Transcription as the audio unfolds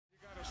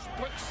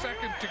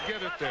to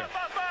get it there.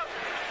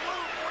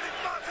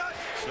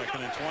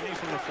 2nd and 20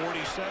 from the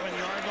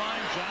 47-yard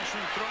line.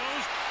 Johnson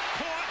throws,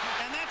 caught,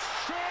 and that's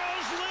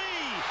Charles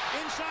Lee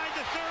inside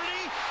the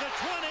 30, the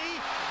 20,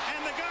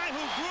 and the guy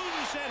who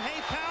Gruden said, "Hey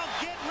pal,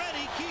 get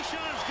ready,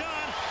 Keyshawn's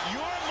gone.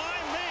 You're my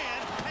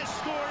man," has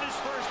scored his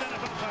first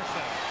NFL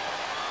touchdown.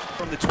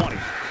 From the 20.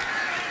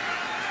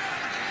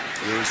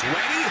 Here's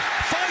Ready,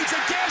 finds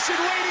a gash, and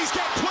Rady's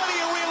got plenty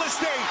of real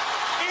estate.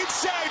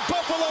 Inside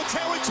Buffalo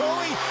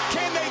territory,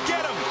 can they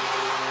get him?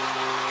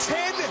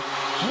 10,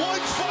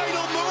 one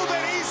final move,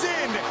 and he's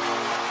in.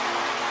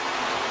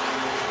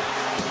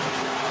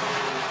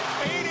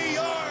 80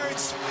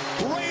 yards,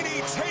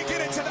 Brady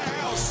taking it to the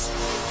house.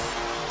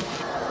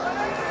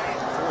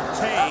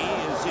 Forte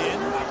is in.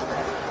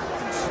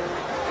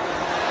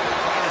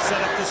 Trying to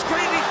set up the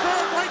screen, he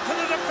throws right to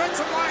the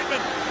defensive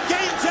lineman.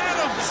 Gains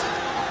Adams,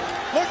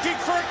 looking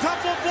for a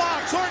couple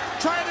blocks, or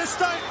trying to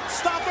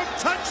stop him.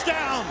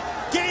 Touchdown,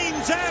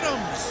 Gaines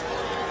Adams.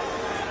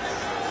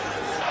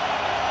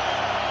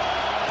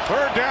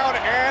 3rd down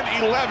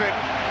and 11.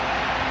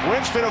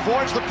 Winston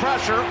avoids the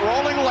pressure,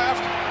 rolling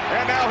left,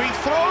 and now he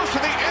throws to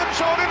the end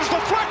zone. It is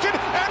deflected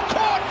and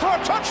caught for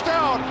a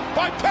touchdown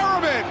by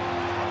Perriman.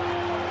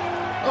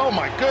 Oh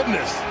my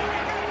goodness.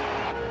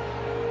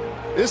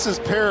 This is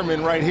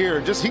Perriman right here.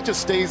 He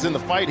just stays in the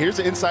fight. Here's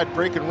the inside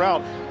breaking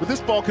route. But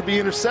this ball could be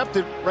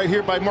intercepted right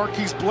here by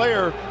Marquise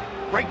Blair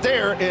right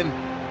there. And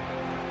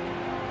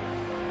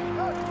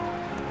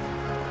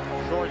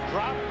short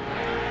drop.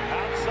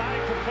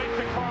 Outside, complete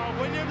to Carl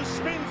Williams.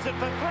 Spins at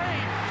the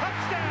 3.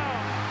 Touchdown.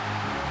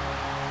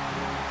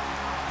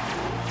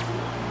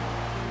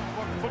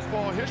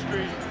 football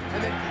history.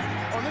 And then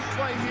on this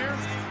play here,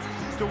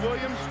 to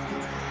Williams,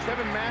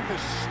 Kevin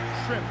Mathis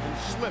tripped and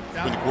slipped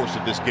out in the course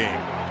of this game.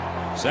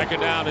 2nd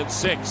down and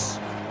 6,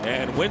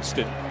 and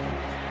Winston,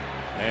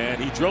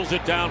 and he drills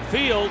it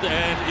downfield,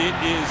 and it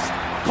is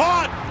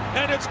caught,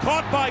 and it's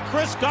caught by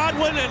Chris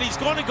Godwin, and he's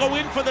going to go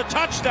in for the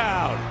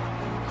touchdown.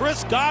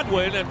 Chris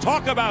Godwin, and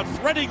talk about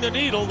threading the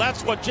needle,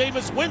 that's what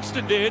Jameis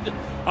Winston did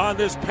on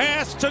this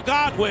pass to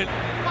Godwin.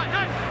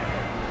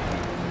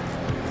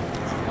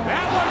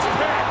 That one's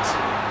picked,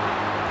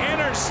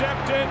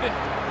 intercepted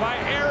by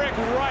Eric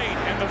Wright,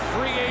 and the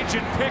free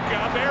agent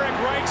pickup. Eric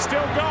Wright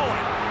still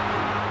going.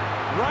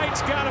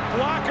 Wright's got a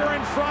blocker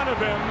in front of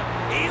him.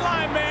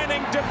 Eli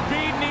Manning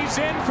defeated, and he's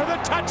in for the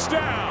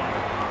touchdown.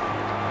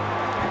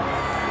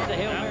 The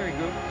Hail Mary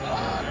group.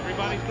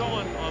 Everybody's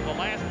going on the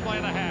last play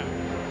and a half.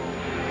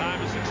 Time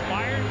has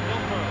expired.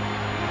 Bill Burr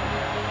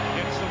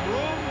gets some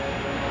room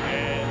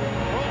and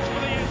throws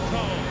for the end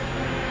zone.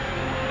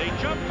 They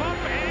jump up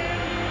and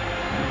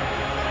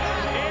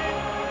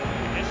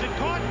is it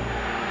caught?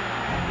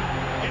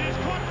 It is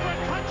caught for a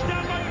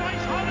touchdown by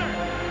Bryce Hunter.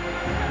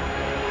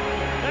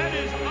 That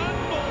is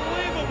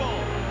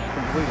unbelievable.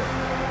 Completed.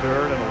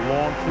 3rd and a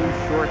long 2,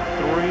 short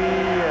 3,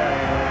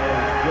 and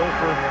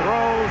Gilfer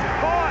throws,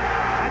 caught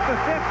at the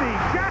 50.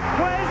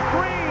 Jacquez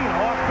Green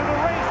off to the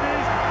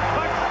races.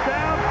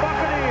 Touchdown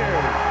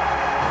Buccaneers.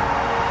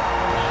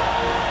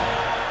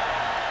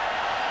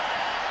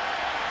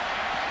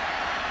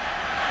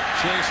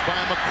 Chased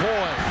by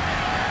McCoy.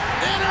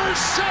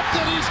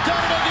 Intercepted. He's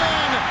done it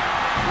again.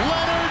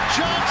 Leonard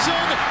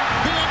Johnson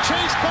being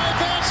chased by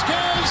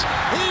Vasquez.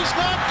 He's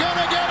not going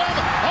to get him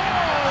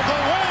all the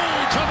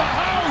way to the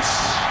house.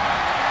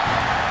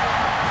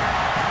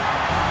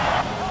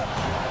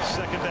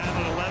 2nd down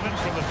and 11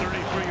 from the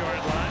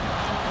 33-yard line.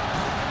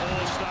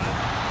 Full stop.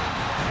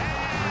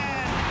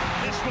 And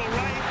this will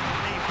write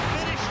a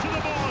finish to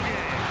the ball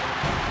game.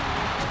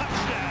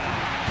 Touchdown.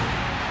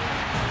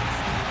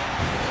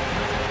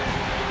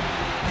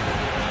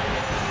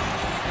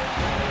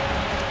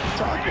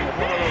 Talking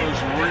one of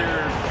those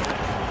weird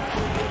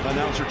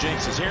announcer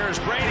jinxes. Here's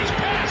Brady's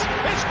pass.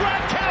 It's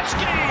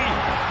Gronkowski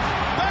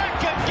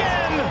back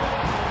again.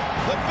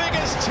 The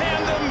biggest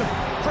tandem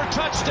for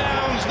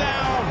touchdowns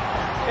now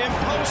in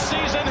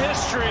postseason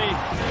history.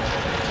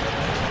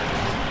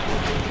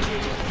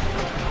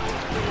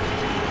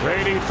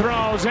 Brady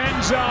throws,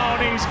 end zone.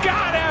 He's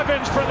got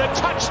Evans for the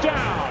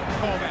touchdown.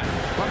 Call that.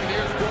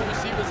 Buccaneers, 4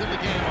 receivers in the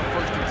game on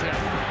 1st and 10.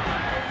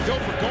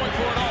 Gilbert going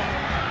for it all.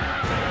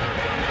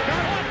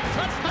 Got one.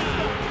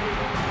 Touchdown.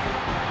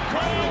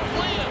 Carl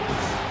Williams.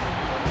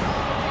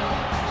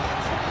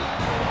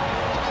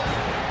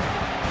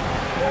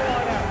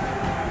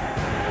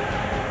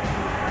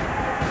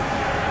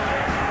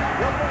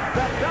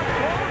 Stepped up,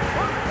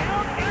 first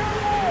down and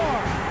more.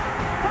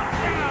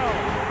 Touchdown.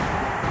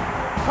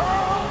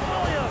 Carl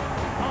Williams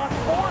on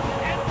 4th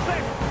and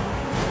 6.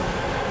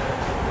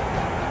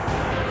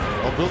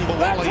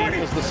 Ogunbowale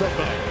is the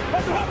setback.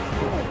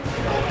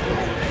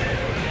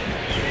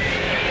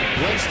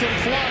 Winston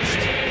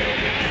flushed.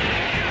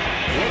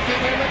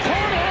 Looking in the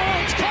corner.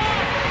 It's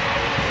caught.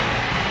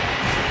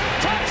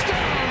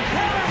 Touchdown,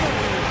 Perriman.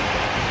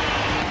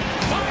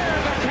 Fire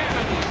the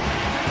cannon.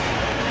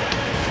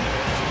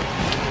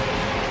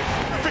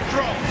 Perfect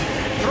throw.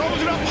 Throws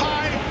it up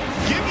high.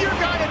 Give your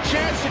guy a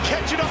chance to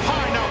catch it up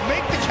high. Now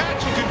make the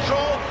catch in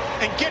control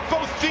and get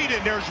both feet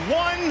in. There's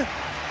 1,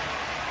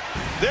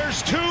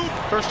 There's two.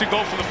 First and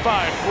goal for the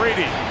 5.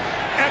 Brady.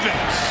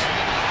 Evans.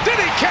 Did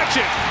he catch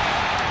it?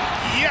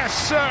 Yes,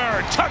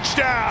 sir.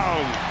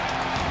 Touchdown.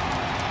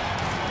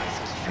 This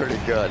is pretty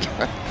good.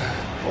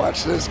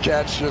 Watch this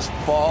catch, just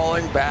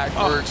falling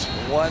backwards,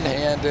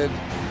 one-handed.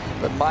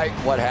 But Mike,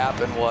 what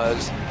happened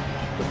was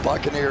the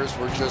Buccaneers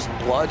were just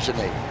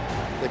bludgeoning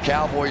the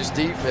Cowboys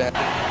defense.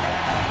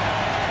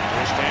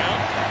 First down.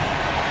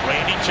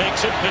 Brady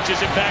takes it,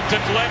 pitches it back to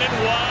Glennon,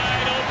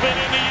 wide open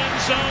in the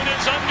end zone.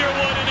 It's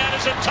Underwood, and that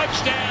is a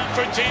touchdown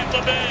for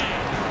Tampa Bay.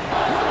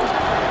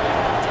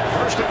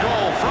 First and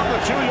goal from the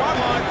 2-yard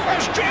line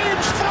as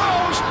James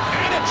throws,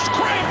 and it's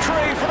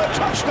Crabtree for the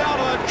touchdown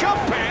on a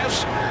jump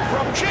pass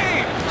from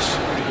James.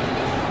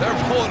 They're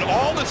pulling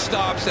all the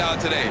stops out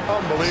today.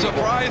 Unbelievable.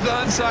 Surprise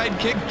onside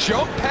kick,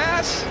 jump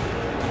pass.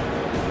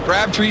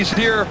 Crabtree's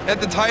here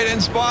at the tight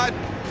end spot.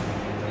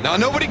 Now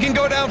nobody can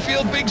go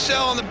downfield. Big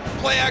sell on the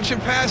play action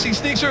pass. He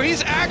sneaks through.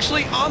 He's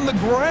actually on the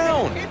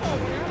ground.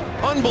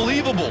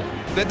 Unbelievable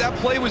that that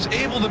play was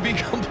able to be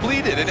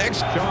completed.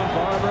 Sean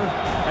Barber,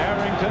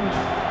 Arrington,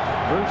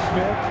 Bruce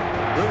Smith.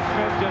 Bruce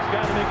Smith just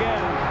got it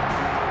again.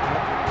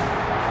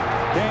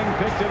 King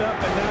picks it up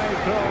and now he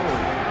throws.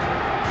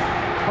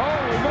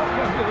 Oh, look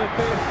into the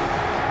field.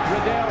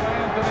 Riddell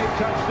Anthony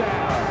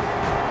touchdown.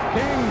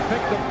 King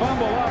picked the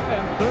fumble up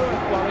and threw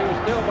it while he was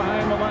still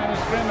behind the line of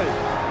scrimmage.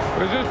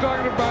 I was just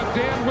talking about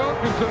Dan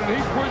Wilkinson, and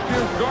he pushed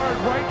his guard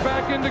right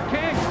back into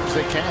King.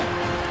 They can.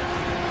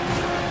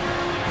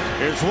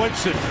 Here's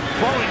Woodson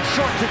throwing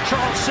short to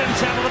Charles Sims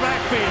out of the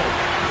backfield.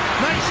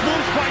 Nice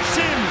move by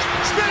Sims.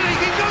 Spinning,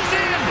 he goes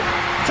in.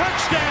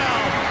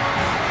 Touchdown.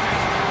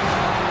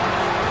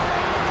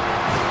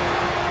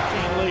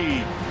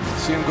 Lead.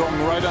 See him going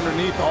right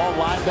underneath, all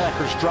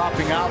linebackers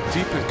dropping out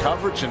deep in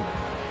coverage and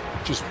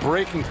just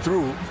breaking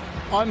through.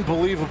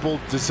 Unbelievable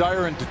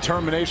desire and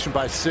determination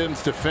by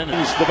Sims to finish.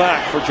 He's the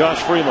back for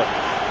Josh Freeman.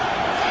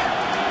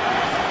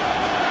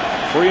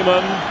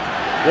 Freeman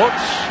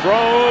looks,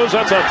 throws,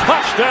 that's a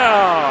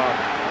touchdown.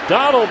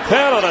 Donald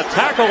Penn on a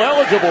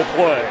tackle-eligible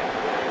play.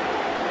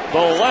 The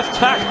left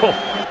tackle.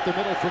 The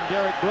middle from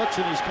Derek Brooks,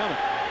 and he's coming.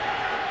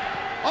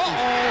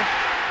 Uh-oh.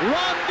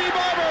 Rodney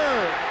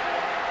Barber.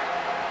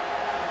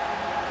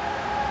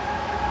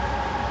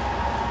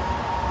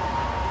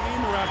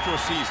 Game or after a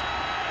season?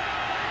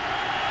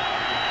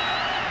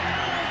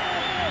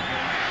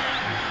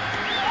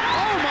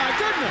 Oh, my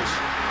goodness.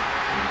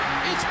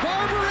 It's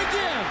Barber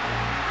again.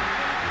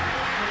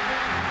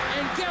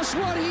 And guess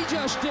what he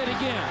just did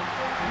again?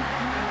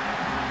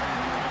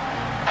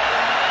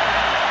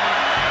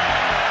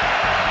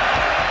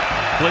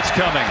 Blitz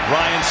coming.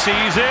 Ryan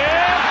sees it.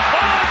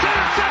 Oh, it's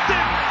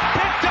intercepted.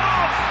 Picked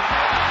off.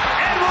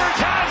 Edwards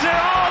has it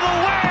all the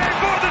way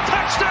for the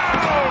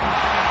touchdown.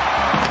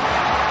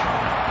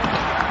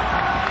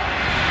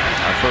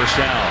 Our first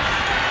down.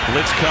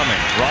 Blitz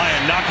coming.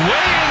 Ryan knocked way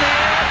in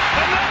there.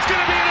 And that's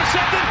going to be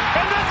intercepted.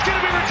 And that's going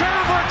to be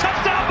returned for a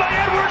touchdown by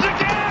Edwards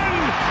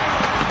again.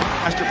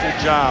 Masterful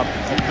job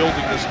of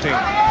building this team.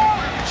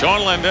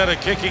 Sean Landetta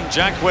kicking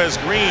Jacquez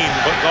Green,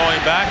 but going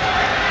back.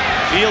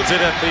 Fields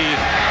it at the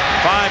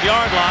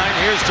 5-yard line.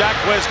 Here's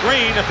Jacquez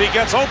Green. If he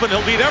gets open,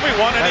 he'll beat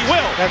everyone, and he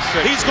will.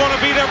 He's going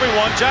to beat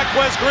everyone.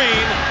 Jacquez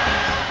Green.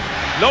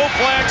 No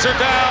flags are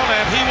down,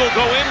 and he will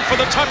go in for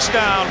the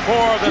touchdown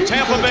for the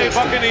Tampa Bay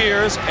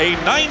Buccaneers. A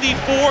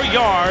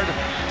 94-yard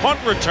punt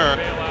return.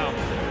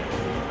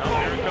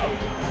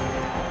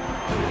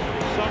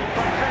 Some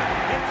pressure.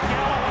 It's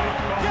Galloway.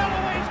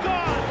 Galloway's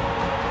gone.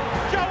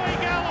 Joey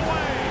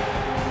Galloway.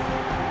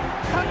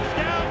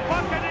 Touchdown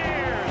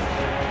Buccaneers.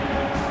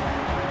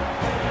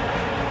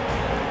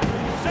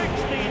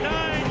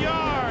 69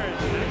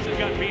 yards. Actually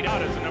got beat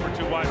out as the number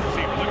 2 wide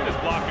receiver. Look at this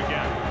block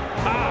again.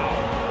 Pow.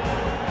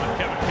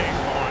 Kevin King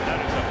on. That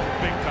is a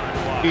big-time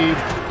block. The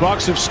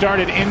Bucs have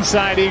started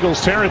inside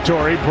Eagles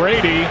territory.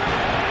 Brady.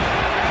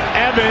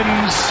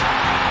 Evans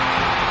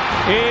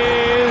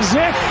is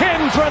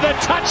in for the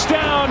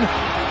touchdown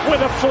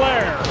with a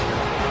flare.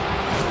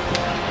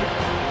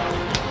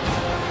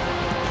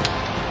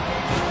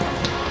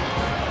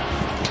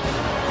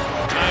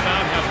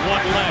 Timeout, have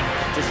 1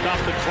 left to stop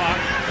the clock.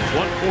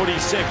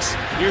 1:46.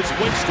 Here's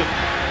Winston.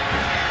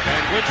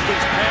 And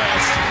Winston's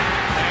pass.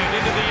 And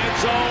into the end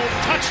zone.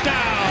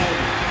 Touchdown!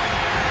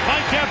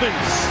 Mike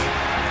Evans.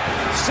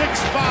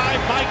 6'5",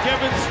 Mike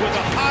Evans with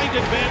a height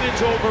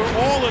advantage over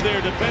all of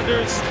their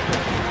defenders.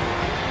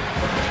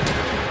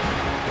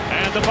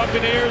 And the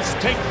Buccaneers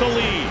take the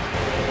lead.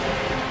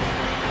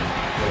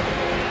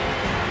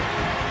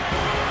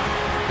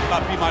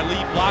 Be my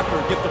lead blocker,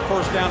 get the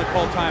first down and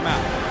call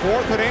timeout.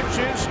 4th and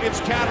inches, it's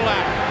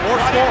Cadillac. More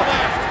score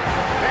left.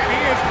 And he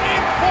is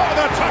in for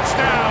the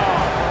touchdown.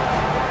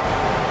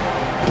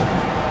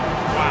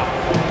 Wow.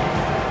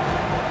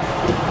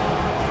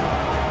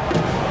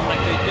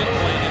 Like they did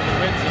play in the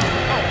red zone.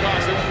 Oh,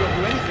 gosh, they won't be able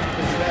to do anything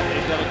because of that.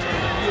 They've got to turn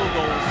the field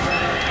goals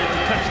into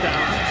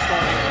touchdowns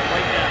starting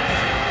right now.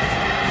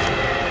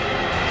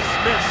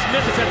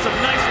 Smith has had some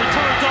nice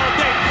returns all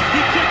day. He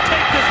could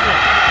take this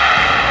one.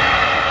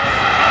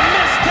 A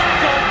missed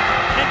tackle,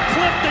 and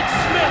Clifton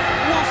Smith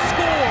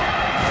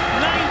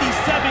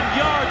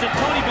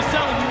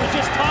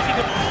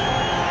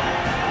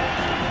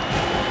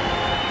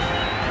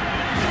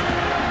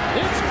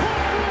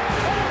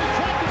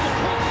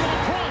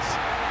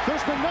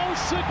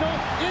signal,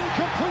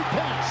 incomplete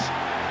pass.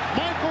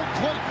 Michael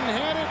Clayton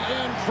had it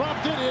and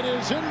dropped it. It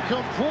is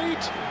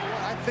incomplete.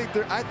 I think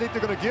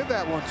they're going to give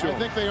that one to him. I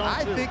think they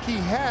are too. I think he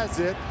has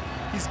it.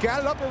 He's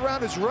got it up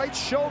around his right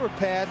shoulder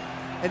pad,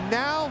 and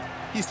now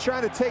he's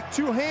trying to take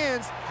two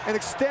hands and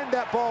extend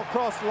that ball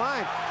across the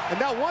line. And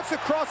now once it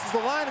crosses the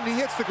line and he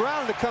hits the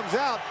ground and it comes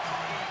out.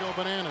 Go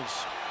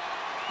bananas.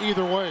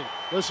 Either way,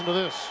 listen to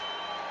this.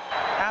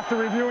 After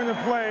reviewing the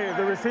play,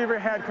 the receiver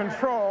had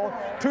control,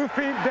 2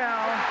 feet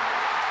down,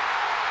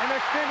 and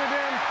extended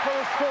in for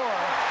the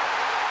score.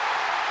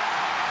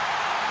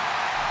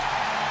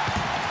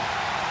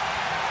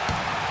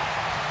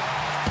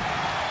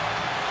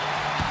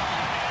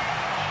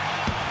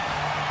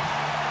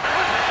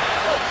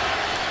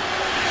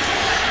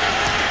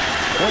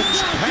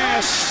 Clayton's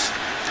pass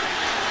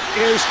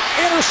is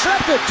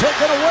intercepted,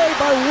 taken away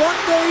by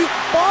one-day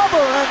Barber,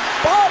 and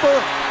Barber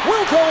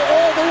will go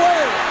all the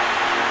way.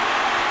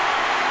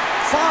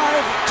 5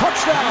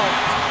 touchdowns.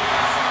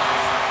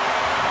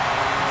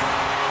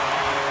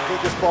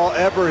 If this ball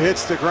ever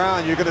hits the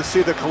ground, you're going to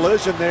see the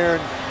collision there,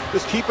 and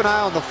just keep an eye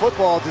on the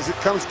football as it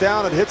comes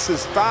down and hits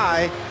his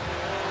thigh.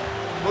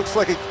 Looks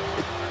like it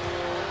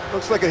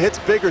hits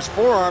Bigger's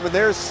forearm, and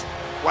there's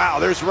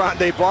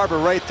Rondé Barber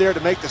right there to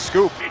make the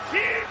scoop.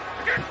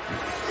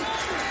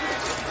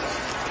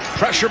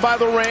 Pressure by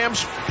the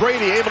Rams.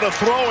 Brady able to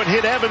throw and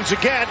hit Evans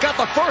again. Got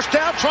the first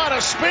down, trying to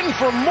spin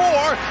for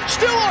more.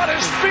 Still on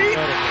his feet,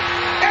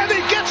 and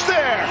he gets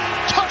there.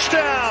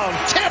 Touchdown,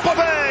 Tampa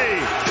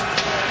Bay.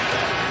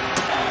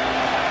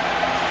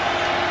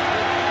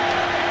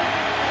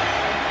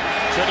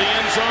 To the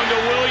end zone to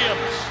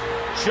Williams.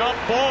 Jump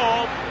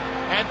ball,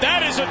 and that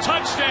is a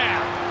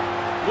touchdown.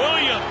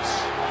 Williams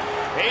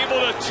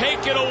able to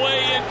take it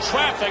away in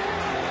traffic.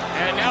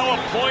 And now a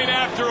point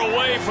after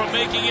away from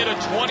making it a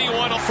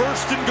 21.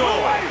 First and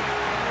goal.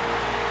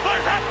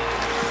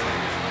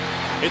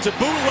 It's a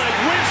bootleg.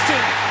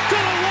 Winston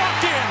gonna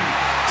walk in.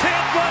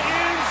 Tampa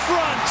in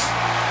front.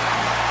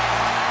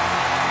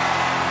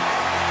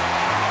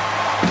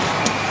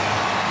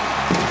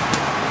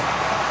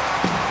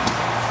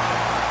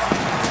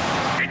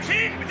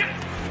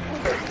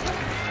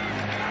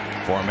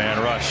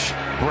 Four-man rush.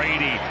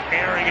 Brady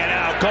airing it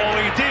out,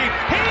 going deep.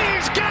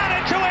 He's got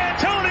it to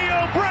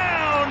Antonio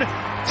Brown.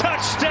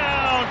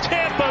 Touchdown,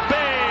 Tampa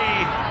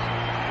Bay.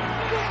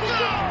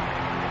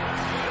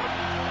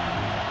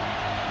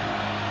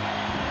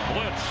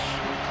 Blitz.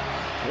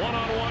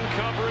 One-on-one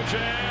coverage,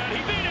 and he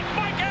beat it.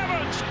 Mike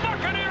Evans,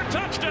 Buccaneer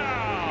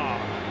touchdown.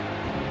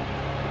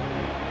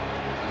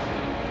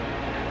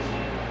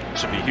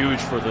 This would be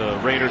huge for the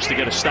Raiders to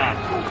get a stop.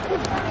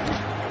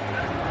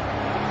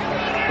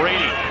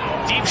 Brady,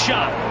 deep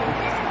shot.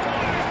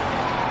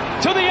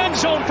 To the end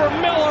zone for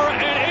Miller,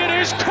 and it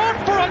is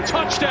caught for a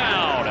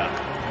touchdown.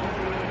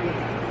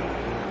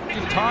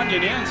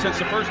 Tanyan in since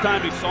the first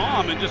time he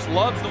saw him and just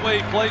loves the way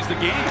he plays the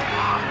game.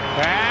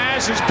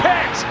 Pass is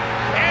picked.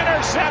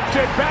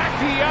 Intercepted back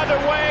the other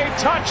way.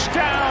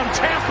 Touchdown,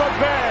 Tampa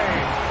Bay.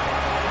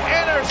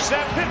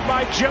 Intercepted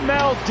by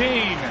Jamel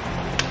Dean.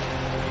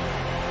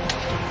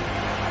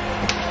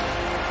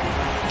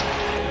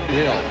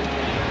 Hill.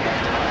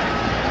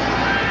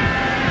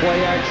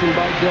 Play action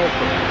by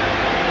Dilfer.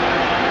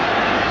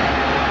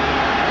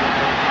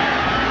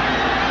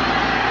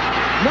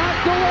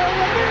 Knocked away,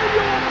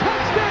 Emmanuel,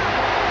 touchdown!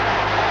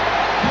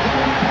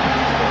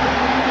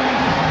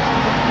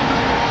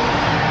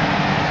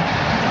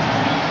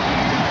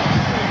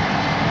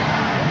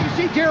 You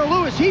see Darrell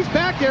Lewis, he's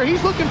back there,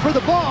 he's looking for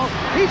the ball.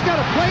 He's got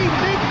a play to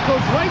make, it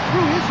goes right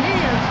through his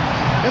hands.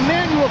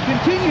 Emmanuel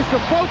continues to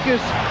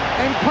focus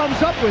and comes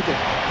up with it.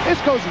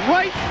 This goes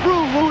right through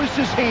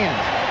Lewis's hands.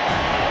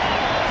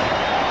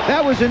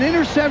 That was an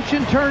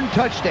interception turned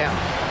touchdown.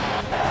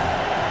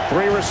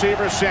 3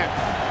 receivers set.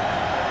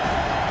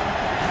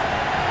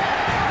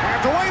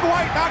 Dwayne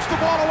White knocks the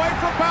ball away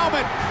from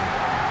Bauman.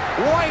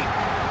 White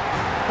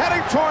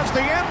heading towards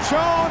the end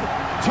zone.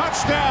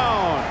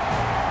 Touchdown.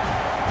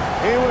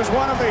 He was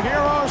one of the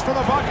heroes for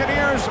the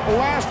Buccaneers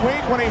last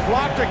week when he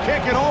blocked a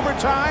kick in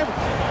overtime.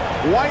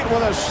 White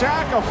with a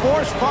sack, a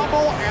forced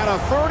fumble, and a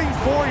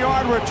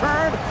 34-yard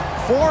return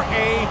for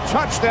a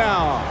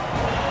touchdown.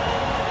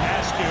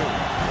 Askew.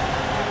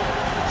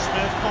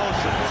 Smith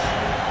motions.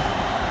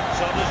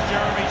 So does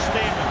Jeremy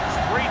Stevens.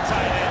 3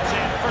 tight ends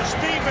in for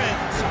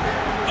Stevens.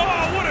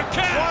 Oh, what a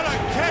catch! What a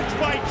catch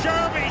by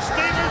Jeremy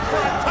Stevens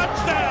for a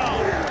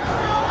touchdown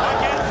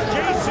against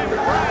Jason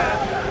Brad,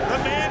 the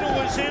man who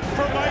was in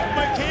for Mike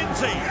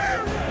McKenzie.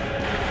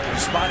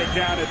 Spotted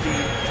down at the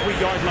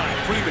 3-yard line.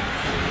 Freeman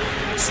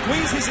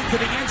squeezes into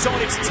the end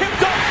zone. It's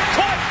tipped up,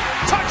 caught,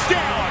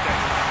 touchdown!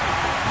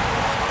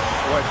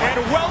 And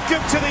welcome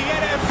to the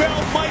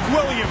NFL, Mike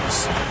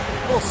Williams.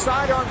 Little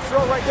sidearm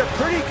throw right there.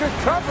 Pretty good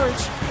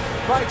coverage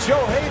by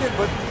Joe Hayden,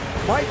 but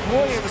Mike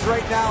Williams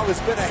right now has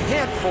been a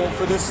handful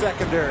for this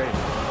secondary.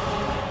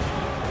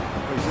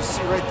 You just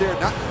see right there,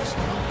 not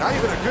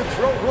even a good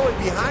throw really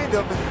behind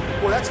him.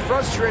 Well, that's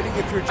frustrating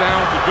if you're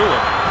down to do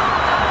it.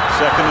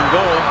 Second and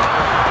goal.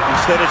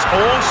 Instead, it's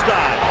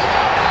Olstad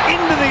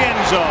into the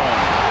end zone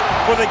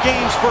for the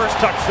game's first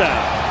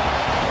touchdown.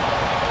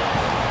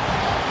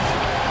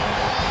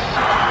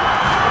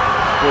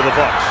 For the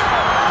Bucs.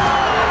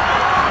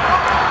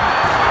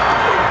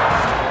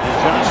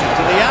 Johnson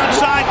to the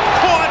outside,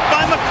 caught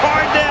by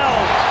McCardell.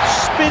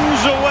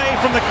 Spins away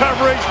from the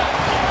coverage.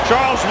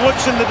 Charles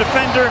Woodson, the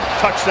defender,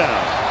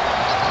 touchdown.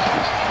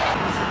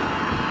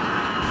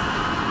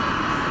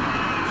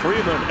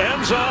 Freeman,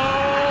 end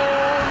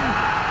zone.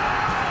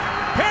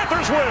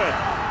 Panthers win.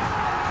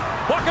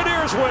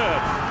 Buccaneers win.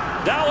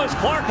 Dallas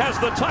Clark has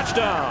the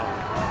touchdown.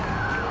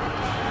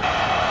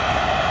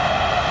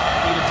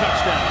 Need a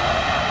touchdown.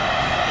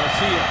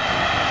 Garcia,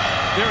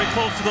 very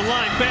close to the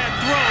line. Bad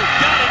throw,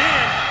 got it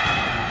in.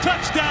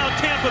 Touchdown,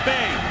 Tampa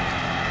Bay.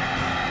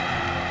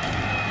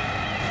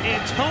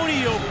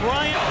 Antonio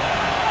Bryant.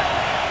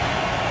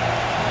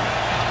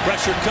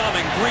 Pressure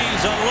coming.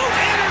 Breeze unloads.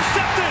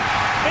 Intercepted.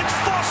 It's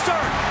Foster.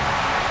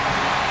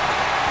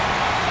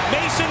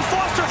 Mason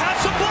Foster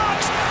has some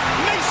blocks.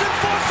 Mason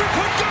Foster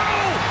could go.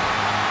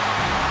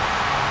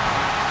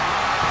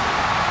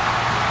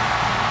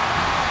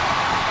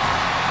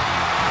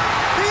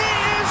 He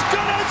is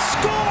gonna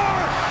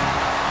score.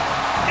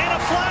 And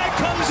a flag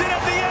comes in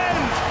at the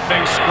end.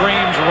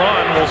 Screams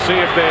run. We'll see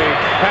if they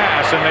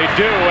pass, and they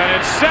do, and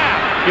it's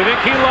Sapp. You think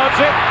he loves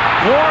it?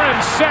 Warren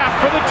Sapp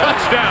for the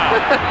touchdown.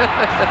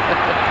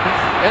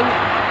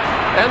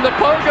 and the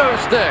pogo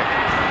stick.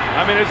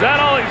 I mean, is that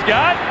all he's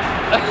got?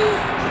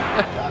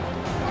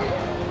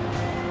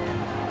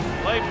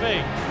 Play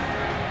fake.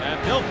 And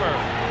Dilfer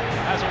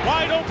has a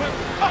wide open.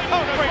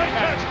 Great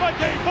catch by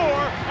Day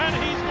Moore, and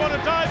he's going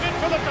to dive in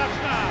for the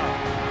touchdown.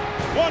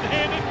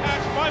 One-handed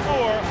catch by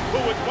Moore, who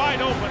was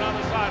wide open on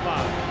the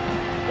sideline.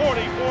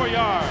 44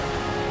 yards.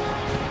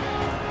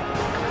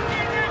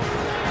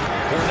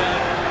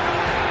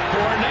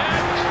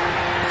 Fournette,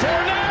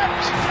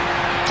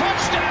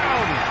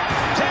 touchdown,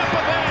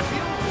 Tampa Bay.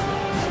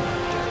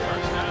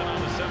 First down on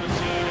the 17,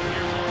 and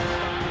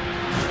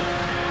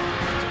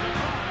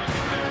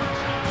here's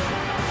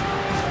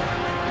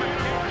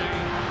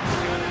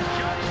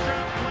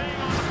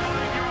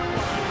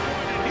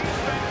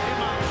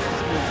on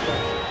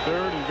the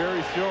 3rd and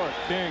very short.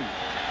 King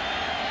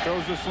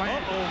throws the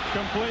slant.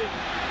 Complete.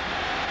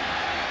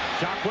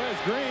 Jaquez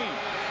Green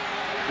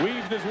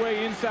weaves his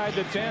way inside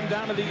the 10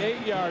 down to the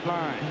 8-yard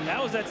line.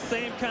 That was that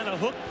same kind of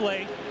hook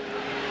play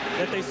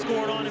that they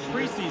scored on in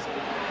preseason.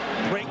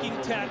 Breaking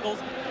tackles,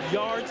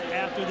 yards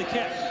after the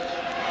catch.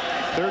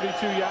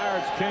 32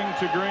 yards, King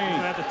to Green. He's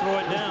going to have to throw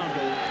it down.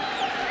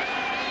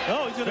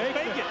 Oh, he's going to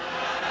fake it.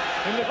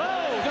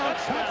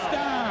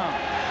 Touchdown.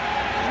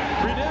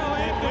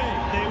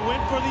 They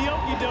went for the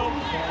okey-doke.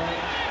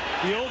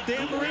 The old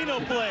Dan Marino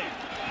play.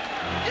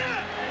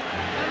 Yeah!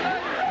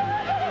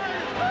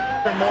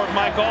 More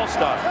Mike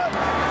Allstott.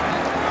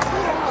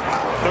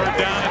 3rd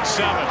down and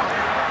 7.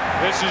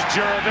 This is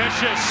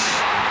Juravicius.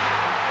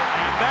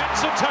 And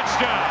that's a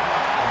touchdown.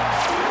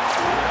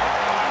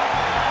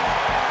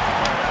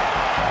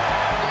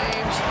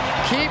 Games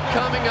keep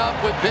coming up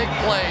with big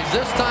plays.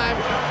 This time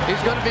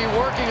he's going to be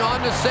working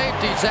on the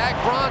safety, Zach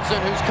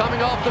Bronson, who's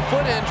coming off the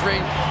foot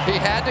injury. He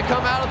had to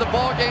come out of the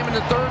ball game in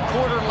the 3rd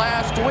quarter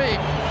last week.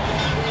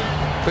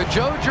 But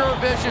Joe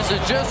Juravicius is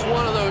just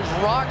one of those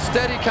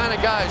rock-steady kind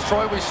of guys.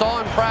 Troy, we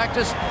saw in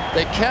practice,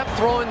 they kept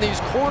throwing these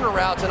corner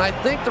routes, and I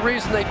think the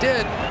reason they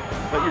did.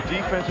 Let your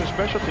defense and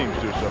special teams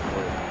do something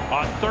with it.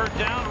 On 3rd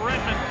down,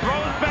 Redmond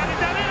throws batted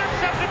down,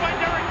 intercepted by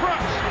Derek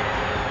Brooks.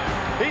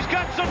 He's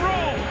got some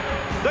room.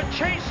 The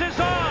chase is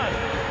on.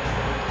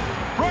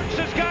 Brooks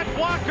has got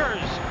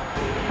blockers.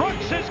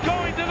 Brooks is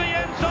going to the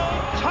end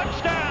zone.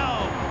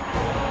 Touchdown.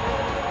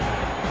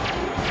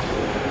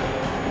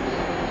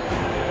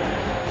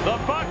 The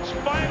Bucs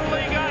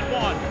finally got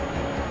one.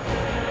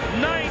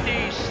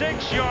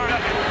 96-yard.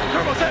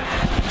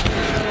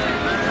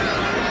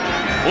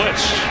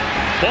 Blitz.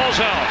 Ball's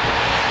out.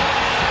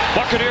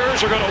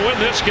 Buccaneers are going to win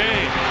this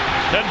game.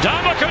 And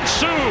Ndamukong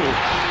Suh,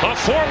 a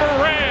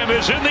former Ram,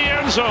 is in the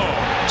end zone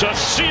to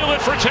seal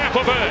it for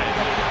Tampa Bay.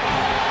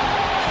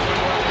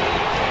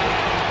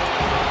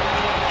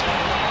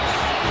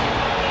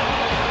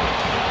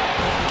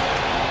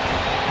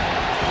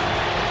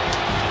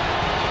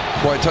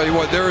 Boy, I tell you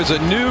what, there is a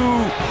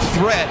new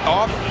threat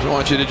off. I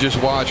want you to just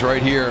watch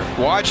right here.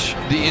 Watch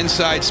the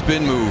inside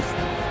spin move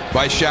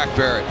by Shaq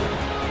Barrett.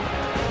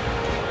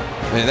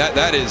 And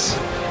that is.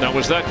 Now,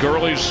 was that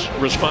Gurley's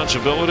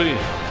responsibility?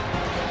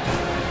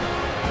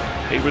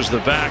 He was the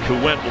back who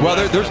went. Well,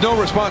 there's no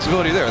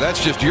responsibility there.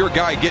 That's just your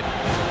guy getting.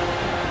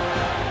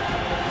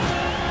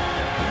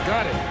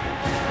 Got it.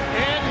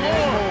 And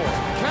more.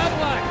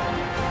 Cadillac.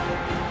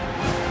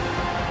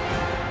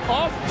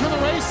 Off to the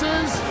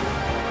races.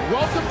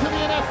 Welcome to the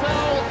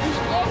NFL, the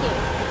other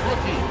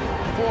rookie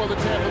for the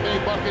Tampa Bay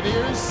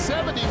Buccaneers.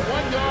 71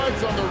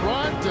 yards on the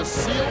run to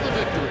seal the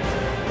victory.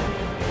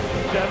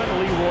 7,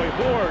 Leroy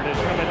Ward has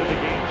come into the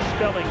game,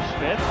 spelling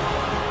Smith.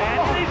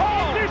 And he's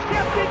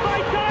intercepted by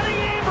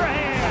Donnie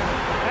Abraham.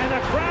 And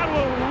the crowd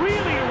will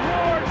really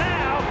roar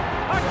now.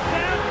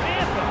 Touchdown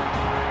Tampa.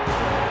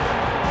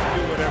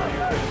 Do whatever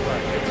you think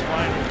like. It's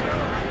fine.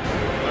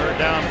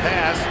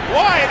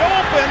 wide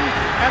open,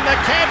 and the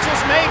catch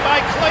is made by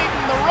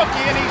Clayton, the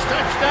rookie, and he's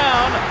touched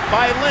down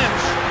by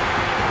Lynch.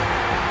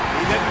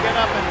 He didn't get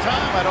up in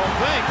time, I don't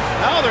think.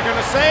 Now they're going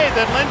to say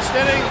that Lynch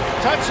didn't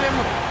touch him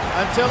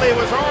until he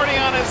was already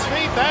on his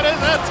feet. That is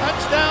a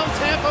touchdown,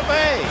 Tampa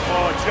Bay.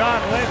 Oh, John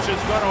Lynch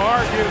is going to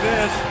argue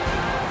this.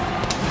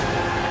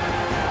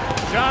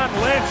 John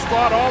Lynch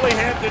thought all he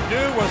had to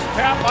do was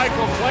tap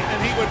Michael Clayton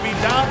and he would be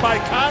down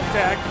by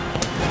contact.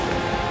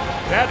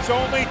 That's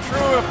only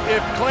true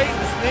if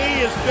Clayton's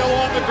knee is still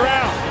on the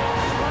ground.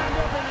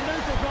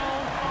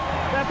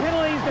 That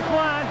penalty is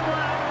declined.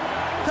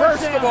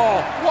 First of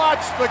all,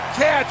 watch the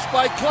catch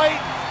by Clayton.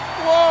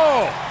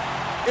 Whoa!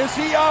 Is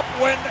he up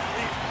when...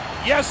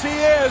 Yes, he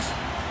is.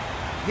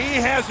 He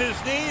has his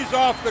knees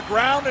off the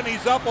ground and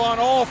he's up on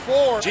all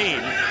fours.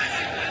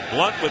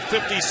 Blunt with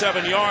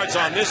 57 yards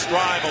on this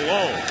drive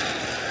alone.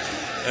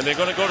 And they're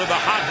going to go to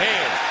the hot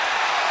hand.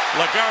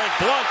 LeGarrette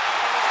Blunt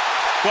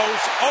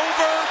goes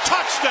over,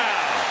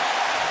 touchdown.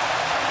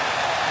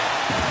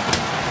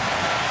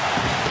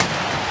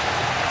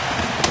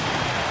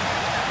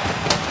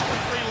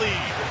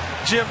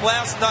 Jim,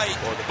 last night,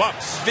 or the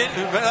Bucs.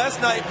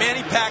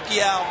 Manny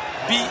Pacquiao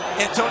beat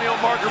Antonio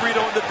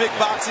Margarito in the big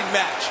boxing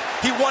match.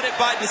 He won it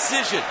by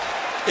decision.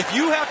 If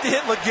you have to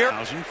hit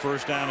LeGarrette...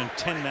 First down and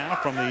 10 now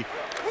from the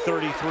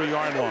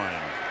 33-yard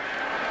line.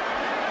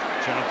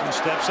 Jonathan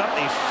steps up,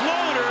 a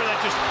floater that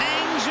just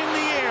hangs in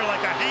the air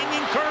like a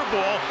hanging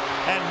curveball,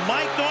 and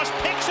Mike Doss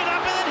picks it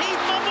up, and then he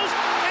fumbles,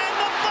 and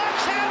the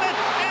Bucs have it,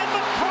 and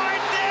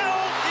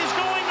McCardell is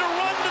going to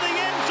run to the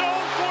end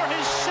zone for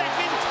his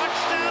second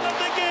touchdown of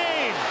the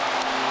game.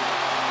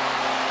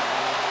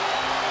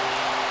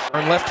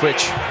 Turn left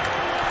twitch.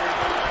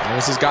 And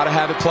this has got to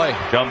have it play.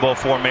 Jumbo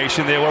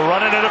formation. They were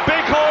running at a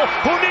big hole.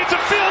 Who needs a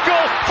field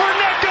goal?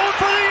 Fournette going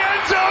for the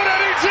end zone,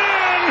 and he's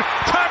in.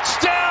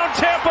 Touchdown,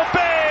 Tampa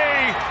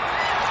Bay.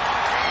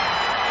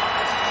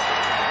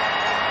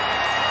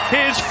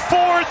 His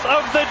fourth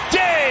of the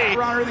day.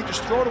 They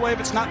just throw it away if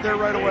it's not there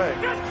right away.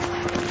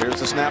 Here's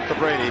the snap to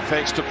Brady.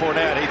 Fakes to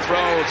Fournette. He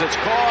throws. It's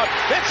caught.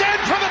 It's in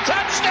for the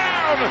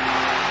touchdown.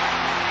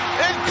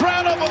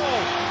 Incredible.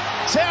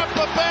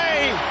 Tampa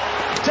Bay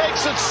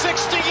takes it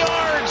 60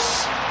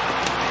 yards.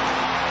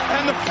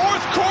 And the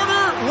fourth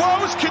quarter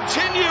woes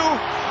continue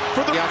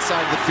for the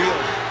outside the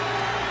field.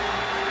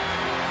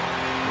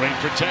 Great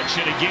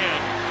protection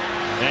again.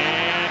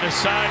 And a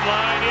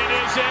sideline. It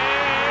is a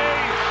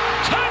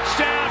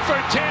touchdown for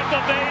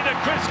Tampa Bay to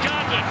Chris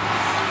Godwin.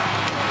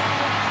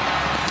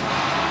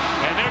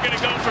 And they're going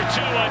to go for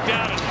two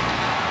undoubtedly.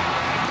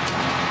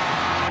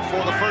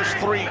 For the first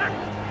three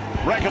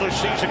regular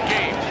season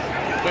games.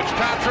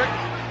 Fitzpatrick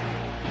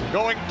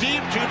going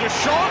deep to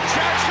Deshaun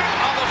Jackson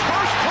on the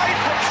first play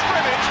from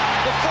scrimmage.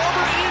 The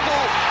former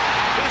Eagle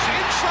is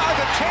inside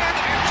the 10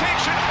 and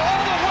takes it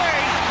all the way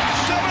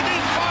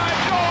 75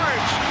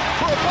 yards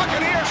for a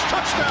Buccaneers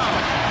touchdown.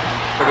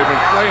 They've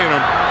been playing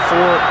them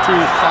 4-2-5.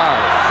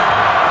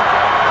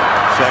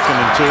 Second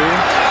and 2.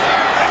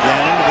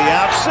 Gannon to the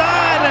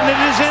outside, and it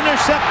is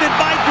intercepted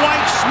by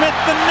Dwight Smith,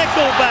 the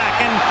nickelback,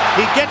 and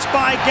he gets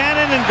by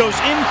Gannon and goes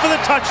in for the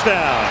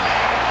touchdown.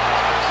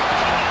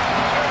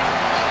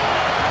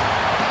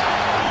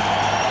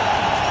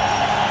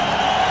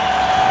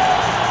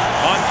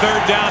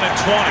 Third down and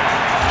 20.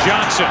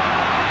 Johnson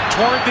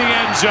toward the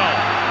end zone.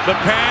 The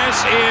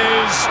pass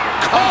is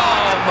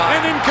caught.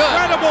 An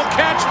incredible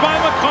catch by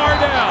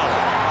McCardell.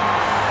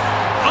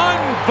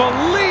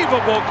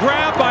 Unbelievable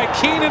grab by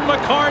Keenan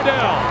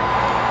McCardell.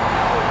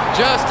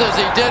 Just as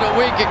he did a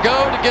week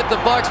ago to get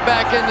the Bucs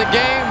back in the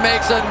game,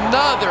 makes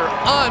another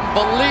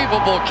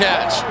unbelievable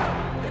catch.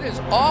 It is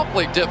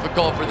awfully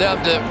difficult for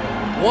them to,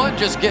 one,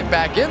 just get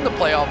back in the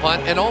playoff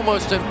hunt, and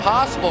almost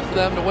impossible for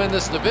them to win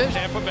this division.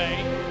 Tampa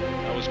Bay.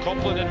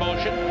 Copeland in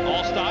motion,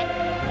 Allstott,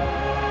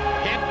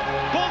 hit,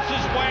 pulls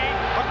his way,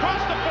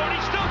 across the 40,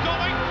 still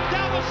going,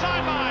 down the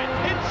sideline,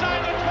 inside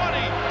the 20,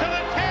 to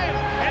the 10,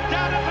 and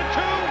down at the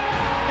 2,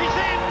 he's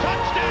in,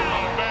 touchdown!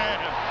 Oh,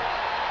 man,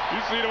 you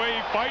see the way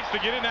he fights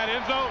to get in that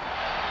end zone?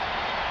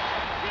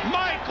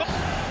 Michael!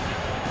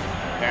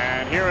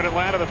 And here in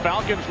Atlanta, the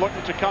Falcons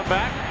looking to come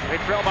back. They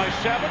trail by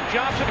 7,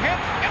 Johnson hit,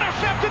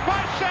 intercepted by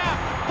Sapp,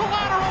 the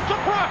lateral to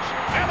Brooks,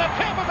 and the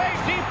Tampa Bay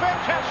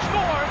defense has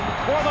scored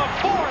for the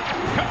 4th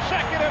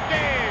consecutive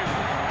game.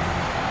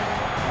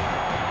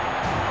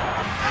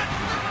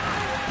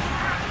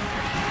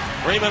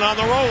 Freeman on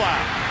the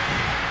rollout.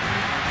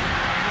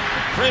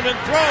 Freeman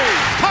throws.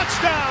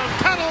 Touchdown,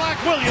 Cadillac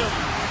Williams.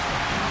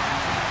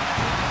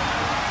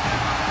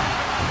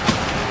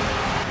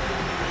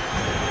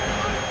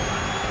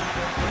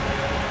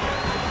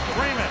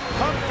 Freeman,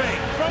 pump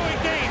fake, throwing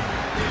deep.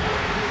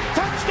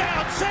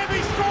 Touchdown,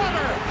 Sammy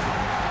Slaughter.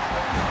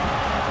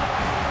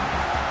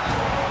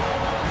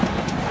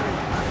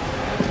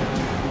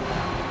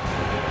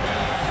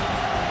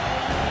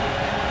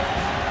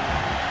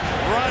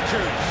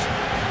 Rodgers,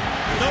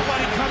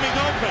 nobody coming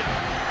open,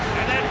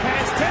 and that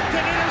pass tipped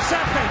and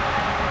intercepted.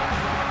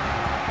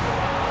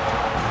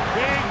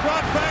 Being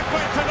brought back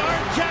by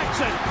Tenard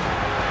Jackson,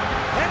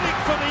 heading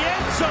for the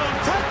end zone,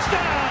 touchdown.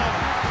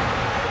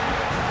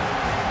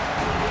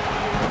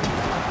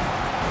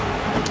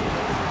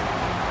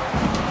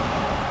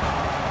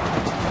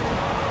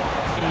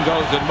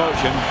 goes in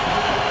motion.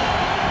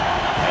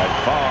 And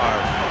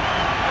Favre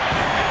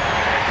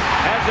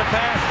has the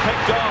pass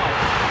picked off.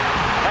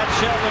 That's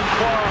Sheldon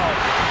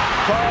Quarles.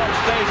 Quarles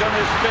stays on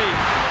his feet.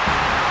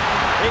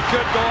 He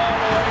could go all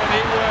the way, and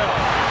he will.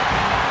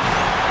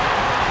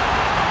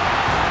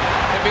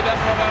 If he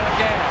doesn't run out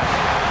of gas.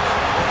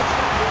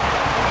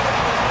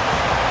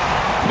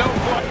 No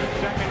question.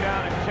 Second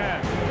down and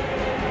 10.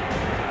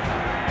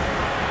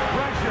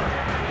 Pressure.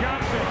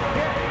 Johnson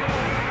hit.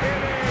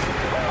 It is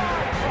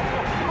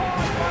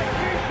caught by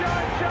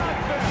Keyshawn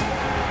Johnson.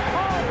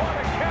 Oh, what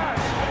a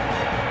catch.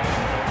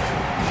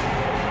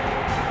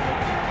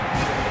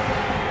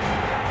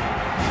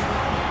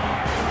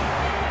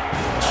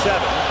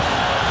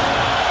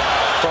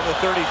 From the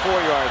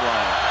 34-yard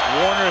line.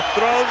 Warner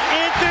throws,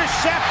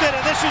 intercepted,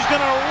 and this is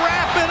going to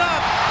wrap it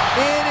up.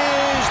 It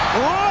is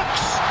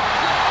Brooks,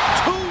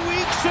 2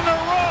 weeks in a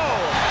row.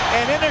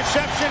 An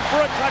interception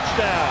for a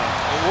touchdown.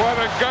 What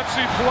a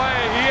gutsy play.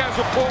 He has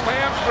a pulled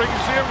hamstring.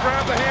 You see him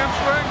grab the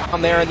hamstring?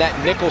 On there in that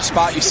nickel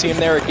spot, you see him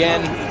there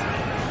again.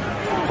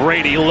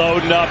 Brady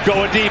loading up,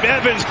 going deep.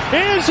 Evans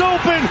is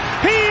open.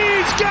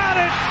 He's got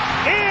it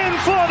in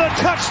for the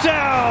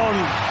touchdown.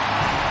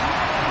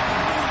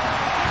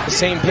 The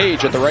same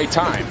page at the right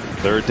time.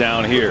 Third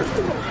down here.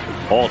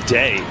 All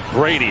day.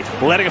 Brady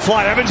letting it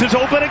fly. Evans is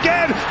open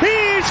again.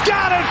 He's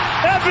got it.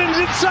 Evans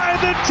inside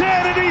the 10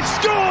 and he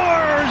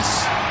scores.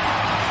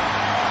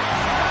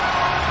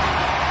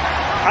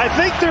 I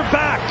think they're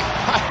back.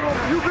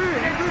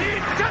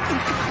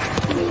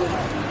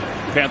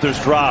 Panthers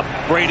drop.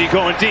 Brady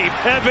going deep.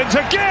 Evans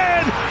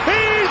again.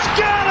 He's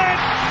got it.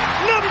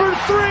 Number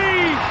 3.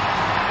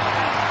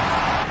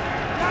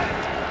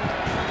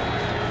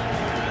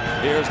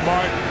 Here's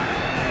Martin.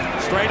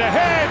 Straight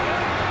ahead.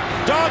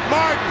 Doug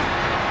Martin.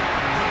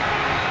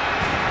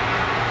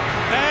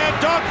 And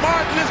Doug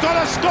Martin is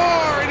going to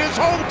score in his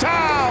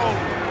hometown.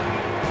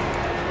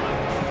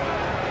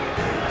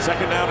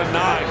 Second down and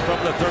 9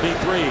 from the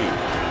 33.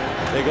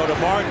 They go to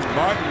Martin.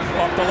 Martin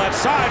off the left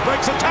side,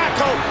 breaks a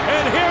tackle,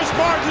 and here's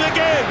Martin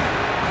again.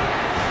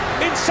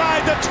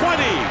 Inside the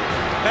 20.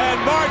 And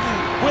Martin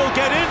will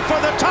get in for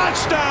the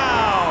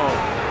touchdown.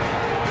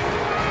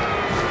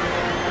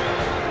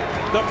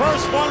 The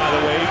first one, by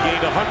the way,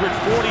 gained 143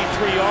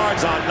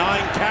 yards on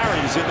 9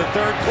 carries in the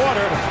third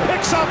quarter.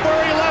 Picks up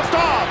where he left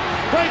off.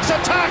 Breaks a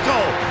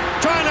tackle.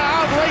 Trying to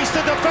outrace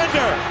the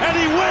defender. And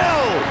he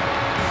will.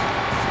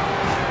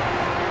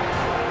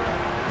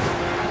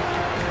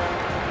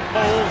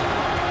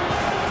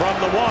 From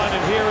the 1.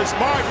 And here is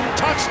Martin.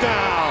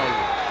 Touchdown.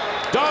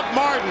 Doug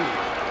Martin.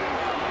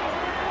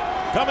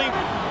 Coming.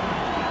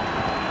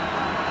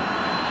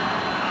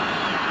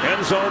 End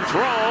zone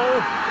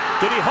throw.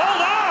 Did he hold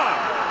on?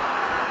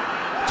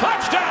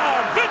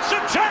 Touchdown,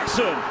 Vincent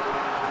Jackson.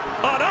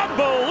 An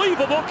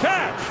unbelievable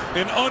catch.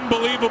 An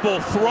unbelievable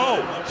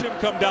throw. Watch him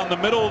come down the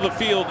middle of the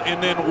field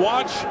and then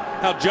watch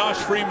how Josh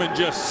Freeman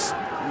just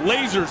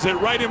lasers it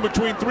right in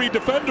between 3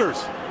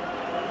 defenders.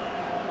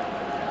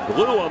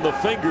 Glue on the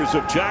fingers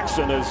of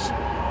Jackson as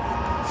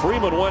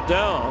Freeman went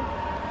down.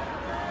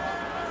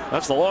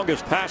 That's the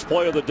longest pass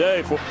play of the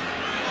day. Now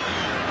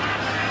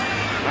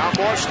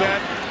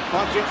Morstead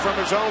punting from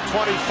his own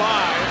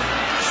 25.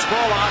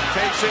 Spurlock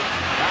takes it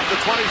at the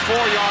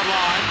 24-yard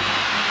line.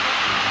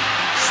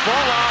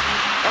 Spurlock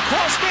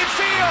across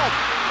midfield.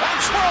 And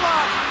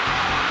Spurlock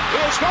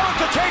is going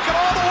to take it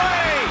all the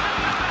way.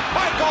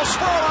 Michael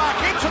Spurlock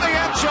into the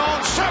end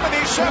zone.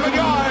 77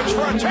 yards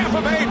for a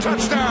Tampa Bay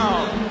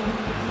touchdown.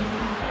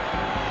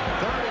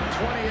 3rd and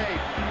 28.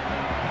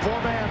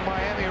 4-man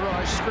Miami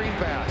rush. Screen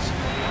pass.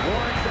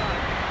 Warren done.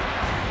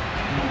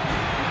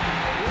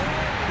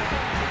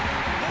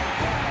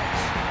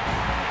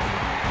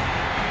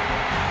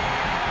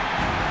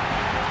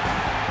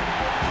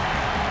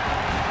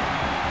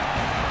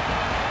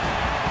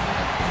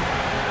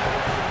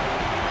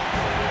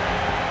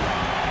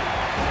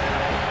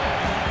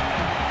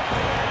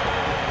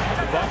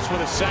 Bucs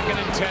with a 2nd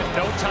and 10,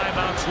 no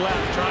timeouts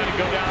left, trying to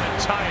go down and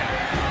tie it.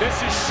 This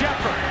is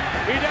Shepard.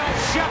 Edel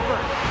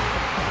Shepard.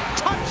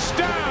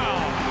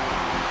 Touchdown!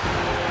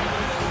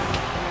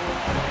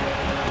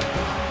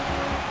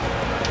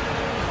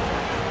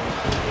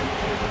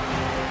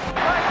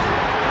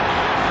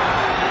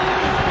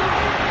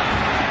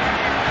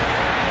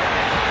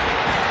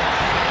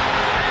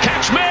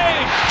 Catch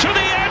made to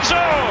the end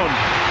zone.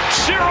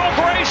 Cyril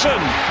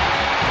Grayson.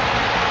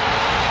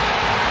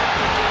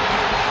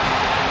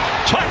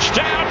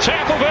 Touchdown,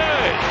 Tampa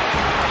Bay.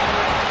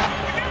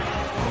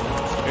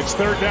 It's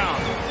 3rd down.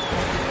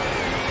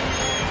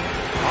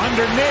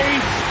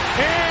 Underneath,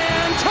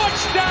 and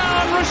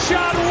touchdown,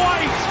 Rachaad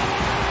White.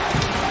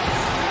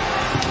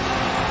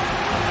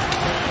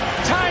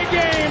 Tie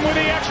game with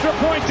the extra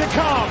point to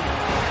come.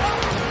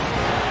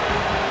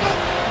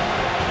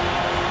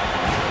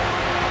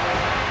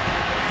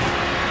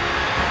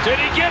 Did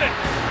he get it?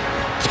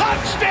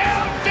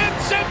 Touchdown,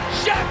 Vincent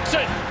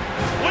Jackson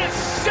with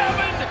 7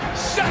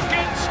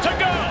 seconds to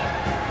go.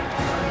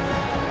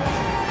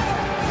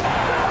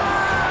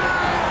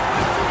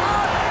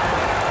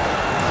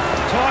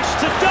 Toss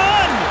to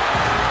Dunn.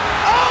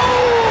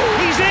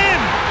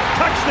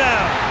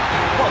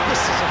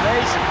 This is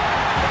amazing.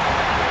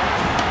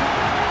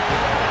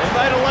 They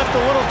might have left a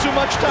little too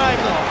much time,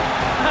 though.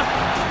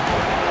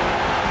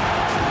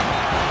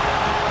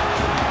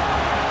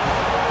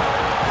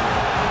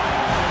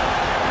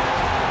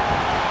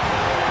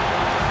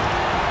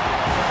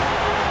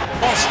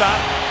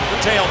 Stop the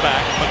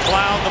tailback.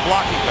 McLeod the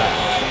blocking back.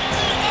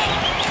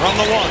 From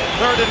the 1,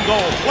 3rd and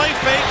goal. Play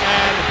fake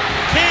and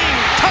King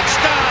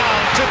touchdown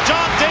to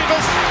John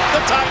Davis, the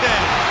tight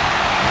end.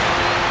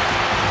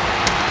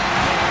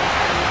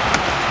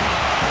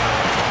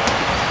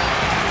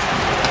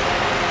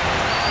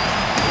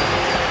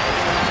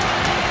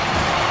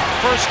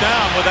 First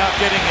down without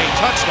getting a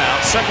touchdown.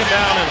 2nd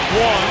down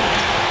and 1.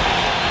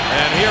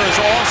 And here is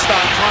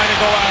Allstott trying to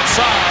go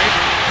outside.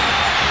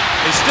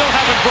 They still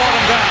haven't brought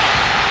him down.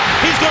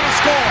 He's going to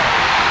score.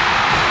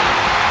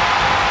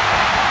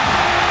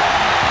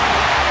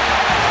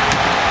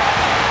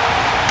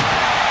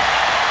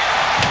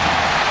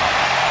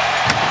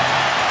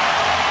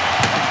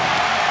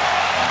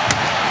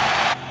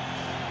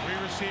 Three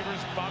receivers,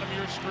 bottom of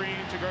your screen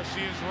to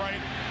Garcia's right.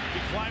 He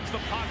climbs the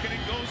pocket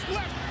and goes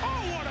left.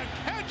 Oh, what a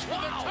catch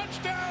for the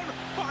touchdown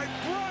by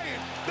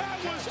Bryant. That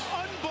was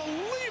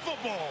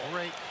unbelievable.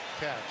 Great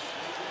catch.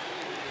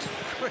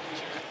 Great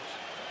catch.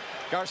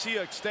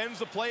 Garcia extends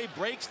the play,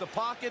 breaks the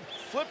pocket,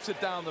 flips it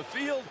down the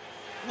field.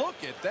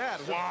 Look at that.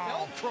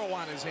 Wow. Velcro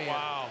on his hand.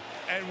 Wow.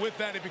 And with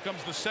that, it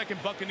becomes the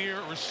second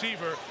Buccaneer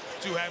receiver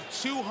to have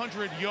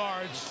 200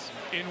 yards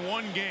in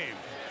one game.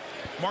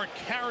 Mark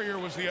Carrier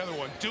was the other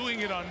one,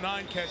 doing it on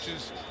 9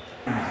 catches.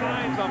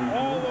 Signs up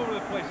all over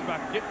the place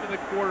about getting to the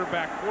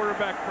quarterback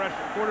pressure,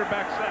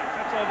 quarterback sacks.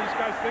 That's all these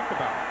guys think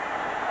about.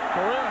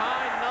 Career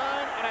high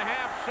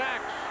 9.5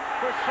 sacks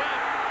per sack.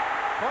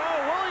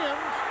 Carl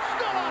Williams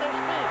still on his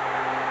feet.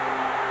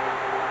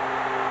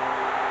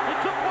 He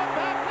took one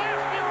back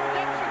last year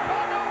against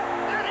Chicago,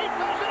 and he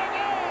does it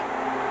again.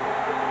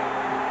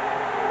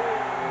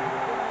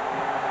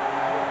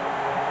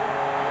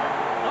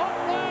 No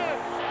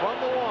flags from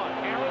the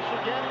 1. Harris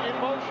again in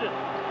motion.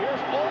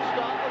 Here's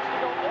Allstott, looks to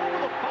go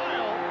over the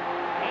pile,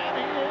 and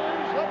he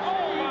is, let's see.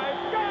 Oh my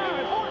God!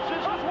 He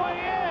forces his way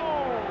in.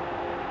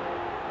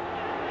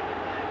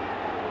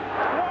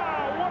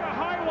 Wow, what a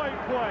highlight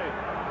play.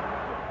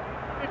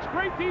 It's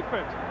great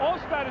defense.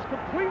 Allstott is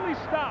completely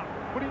stopped,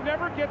 but he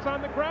never gets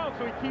on the ground,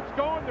 so he keeps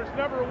going. There's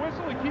never a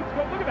whistle. He keeps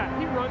going. Look at that.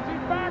 He runs it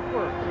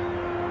backwards.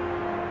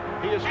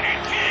 He is.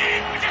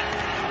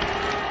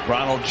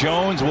 Ronald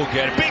Jones will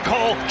get it. Big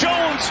hole.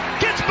 Jones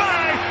gets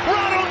by.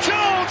 Ronald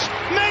Jones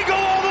may go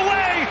all the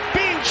way.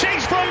 Being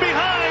chased from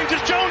behind. Does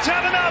Jones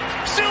have enough?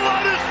 Still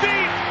on his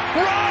feet.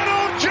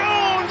 Ronald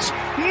Jones,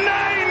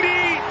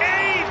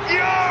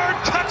 98-yard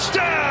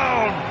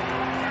touchdown.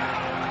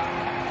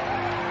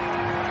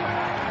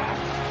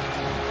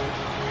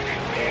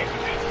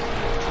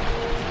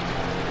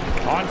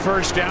 On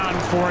first down,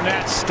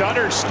 Fournette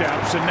stutter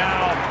steps and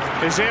now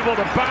is able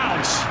to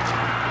bounce.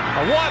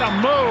 What a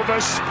move,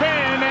 a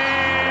spin,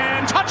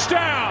 and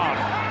touchdown!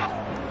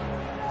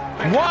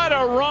 What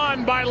a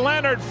run by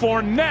Leonard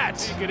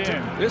Fournette. Get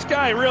in. This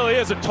guy really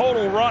is a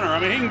total runner. I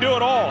mean, he can do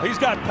it all. He's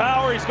got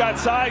power, he's got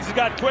size, he's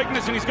got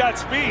quickness, and he's got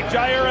speed.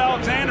 Jair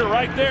Alexander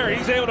right there,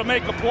 he's able to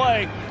make a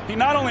play. He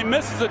not only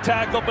misses a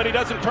tackle, but he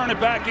doesn't turn it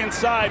back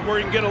inside where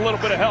he can get a little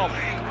bit of help.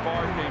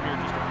 Favre came here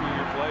just a few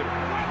years later.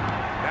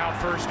 Now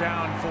first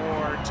down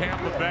for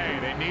Tampa Bay.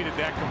 They needed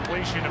that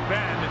completion to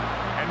Ben,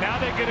 and now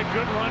they get a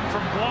good run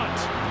from Blunt.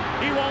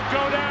 He won't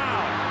go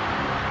down.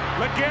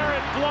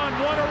 LeGarrette Blunt,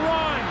 what a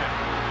run!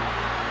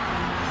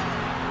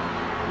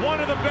 One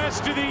of the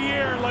best of the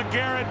year,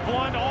 LeGarrette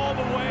Blunt, all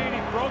the way, and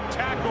he broke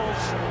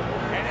tackles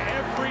at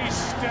every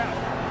step.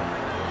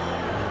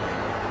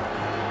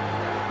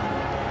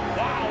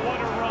 Wow, what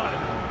a run.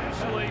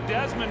 Initially,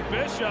 Desmond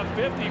Bishop,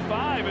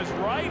 55, is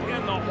right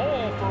in the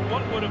hole for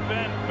what would have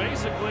been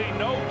basically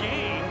no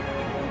gain.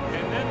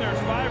 And then there's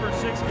 5 or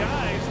 6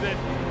 guys that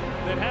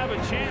have a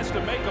chance to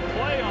make a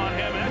play on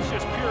him. And that's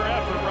just pure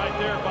effort right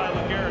there by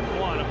LeGarrette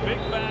Blunt. A big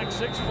back,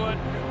 6 foot,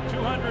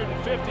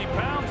 250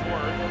 pounds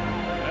worth.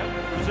 That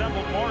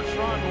resembled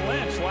Marshawn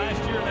Lynch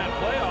last year in that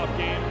playoff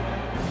game.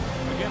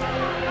 Again,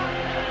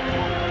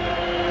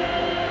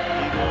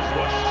 Eagles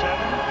rush 7,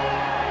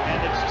 and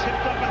it's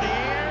tipped up in the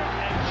air,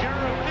 and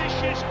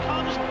Jaravicius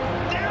comes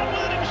down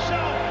with it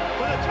himself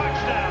for the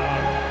touchdown.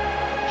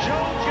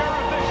 Joe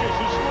Jaravicius,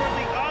 who scored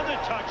the other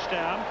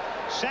touchdown.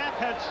 Sapp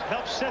has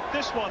helped set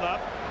this one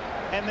up.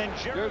 And then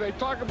they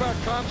talk about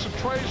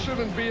concentration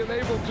and being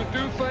able to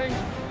do things.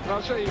 And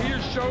I'll say he has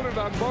shown it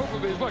on both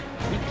of these. Look,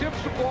 he tips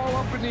the ball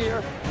up in the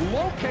air,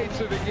 locates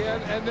it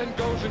again, and then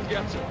goes and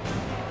gets it.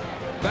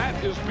 That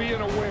is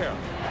being aware.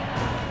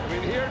 I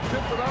mean, here,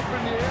 tip it up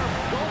in the air,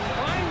 go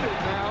find it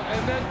now,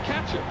 and then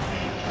catch it.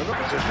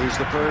 He's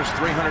the first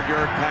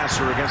 300-yard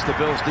passer against the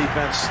Bills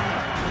defense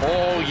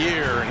all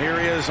year. And here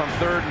he is on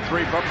 3rd and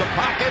 3 from the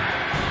pocket.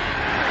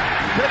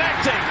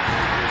 Connecting.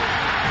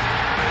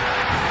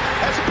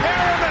 That's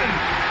Perriman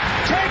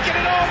taking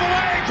it all the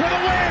way for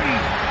the win.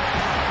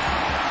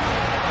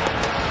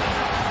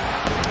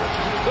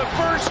 The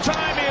first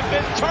time he had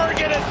been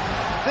targeted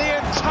the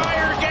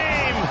entire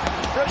game.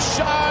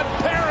 Rashad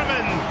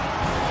Perriman.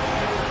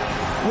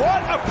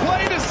 What a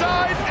play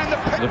decide, and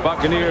the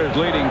Buccaneers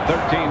leading 13-0.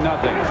 And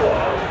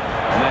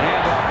the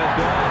handoff is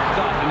going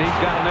stuffed, and he's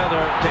got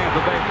another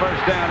Tampa Bay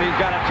first down. He's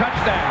got a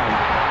touchdown.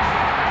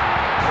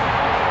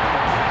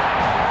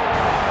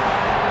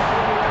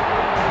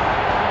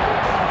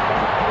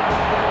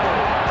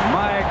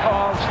 Mike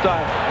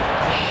Allstott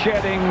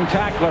shedding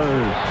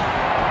tacklers.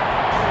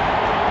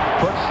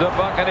 Puts the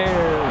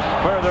Buccaneers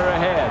further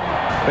ahead.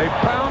 They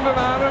pounded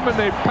on him, and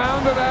they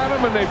pounded at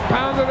him, and they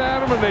pounded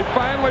at him, and they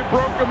finally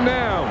broke him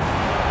down.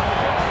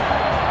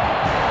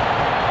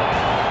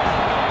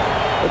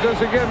 Because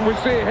again, we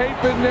see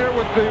Hafen there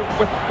with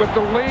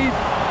the lead,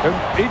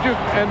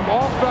 and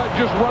Allstott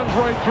just runs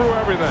right through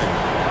everything.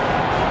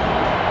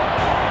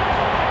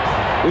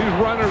 These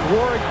runners,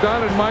 Warwick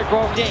Dunn and Mike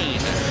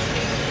Allstott.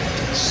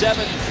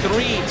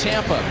 7-3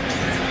 Tampa.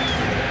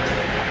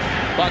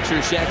 Bucs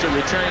are set to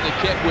return the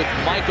kick with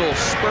Michael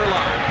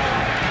Spurlock.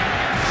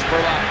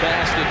 Spurlock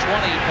past the 20,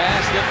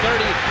 past the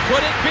 30.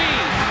 Could it be?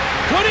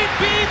 Could it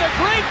be? The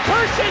great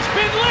curse has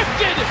been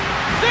lifted.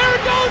 There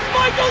goes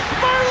Michael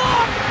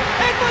Spurlock.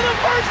 And for the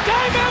first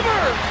time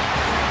ever,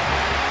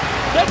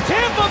 the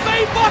Tampa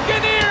Bay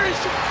Buccaneers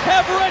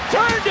have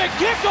returned to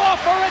kickoff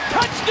for a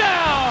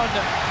touchdown.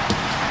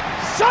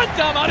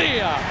 Santa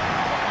Maria.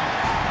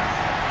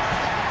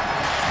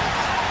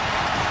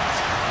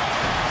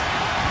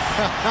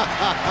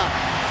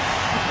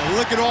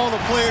 Look at all the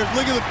players.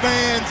 Look at the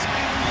fans.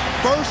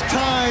 First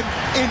time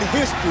in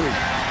history.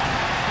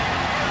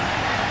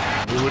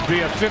 It would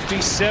be a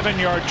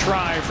 57-yard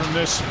try from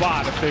this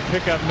spot if they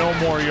pick up no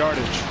more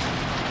yardage.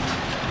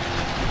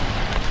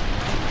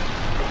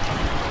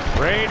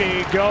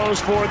 Brady goes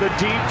for the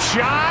deep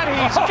shot.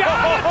 He's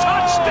got a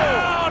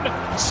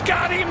touchdown!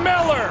 Scotty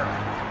Miller!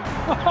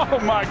 Oh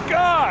my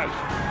gosh!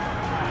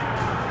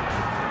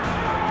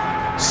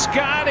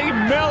 Scotty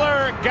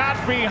Miller got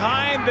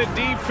behind the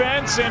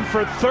defense and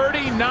for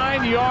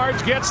 39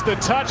 yards gets the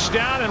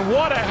touchdown, and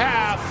what a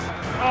half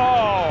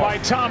by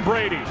Tom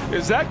Brady.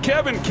 Is that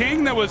Kevin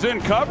King that was in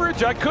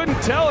coverage? I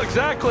couldn't tell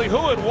exactly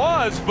who it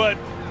was, but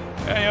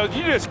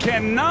you just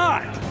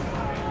cannot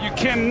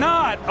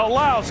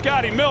allow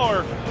Scotty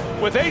Miller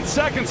with 8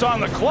 seconds on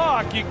the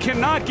clock. You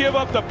cannot give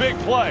up the big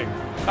play.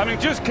 I mean,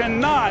 just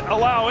cannot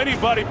allow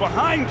anybody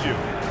behind you.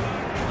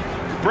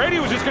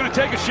 Brady was just going to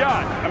take a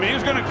shot. I mean, he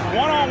was going to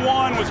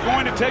one-on-one, was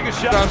going to take a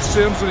shot. On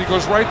Sims, and he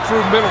goes right through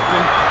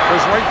Middleton,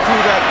 goes right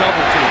through that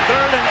double team.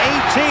 3rd and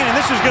 18, and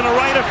this is going to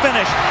write a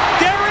finish.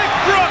 Derek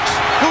Brooks,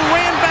 who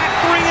ran back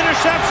 3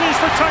 interceptions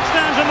for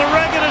touchdowns in the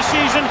regular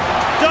season,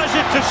 does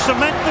it to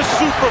cement the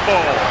Super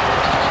Bowl.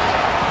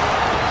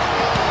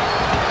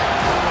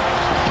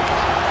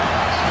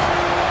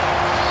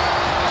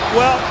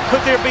 Well,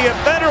 could there be a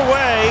better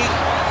way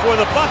for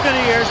the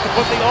Buccaneers to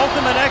put the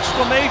ultimate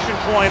exclamation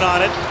point on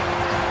it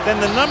than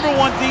the #1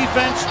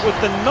 defense with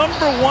the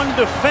 #1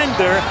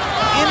 defender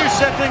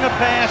intercepting a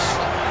pass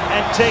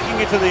and taking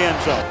it to the end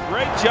zone?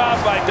 Great job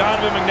by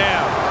Donovan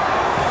McNabb.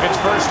 It's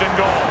 1st and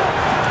goal.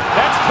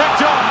 That's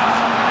picked off.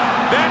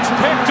 That's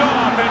picked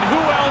off. And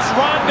who else?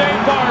 Rondé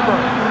Barber.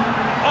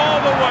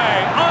 All the way,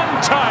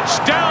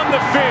 untouched, down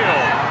the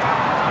field.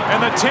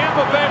 And the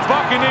Tampa Bay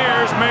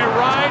Buccaneers may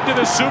ride to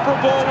the Super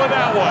Bowl with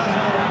that one.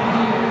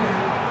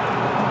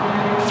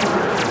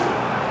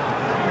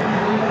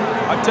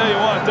 I tell you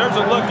what, there's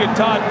a look at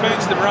Todd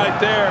Pinkston right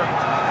there,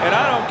 and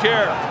I don't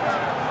care.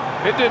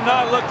 It did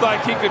not look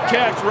like he could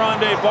catch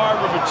Rondé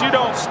Barber, but you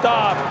don't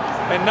stop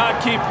and not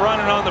keep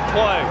running on the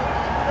play.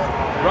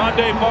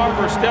 Rondé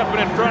Barber stepping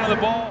in front of the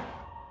ball.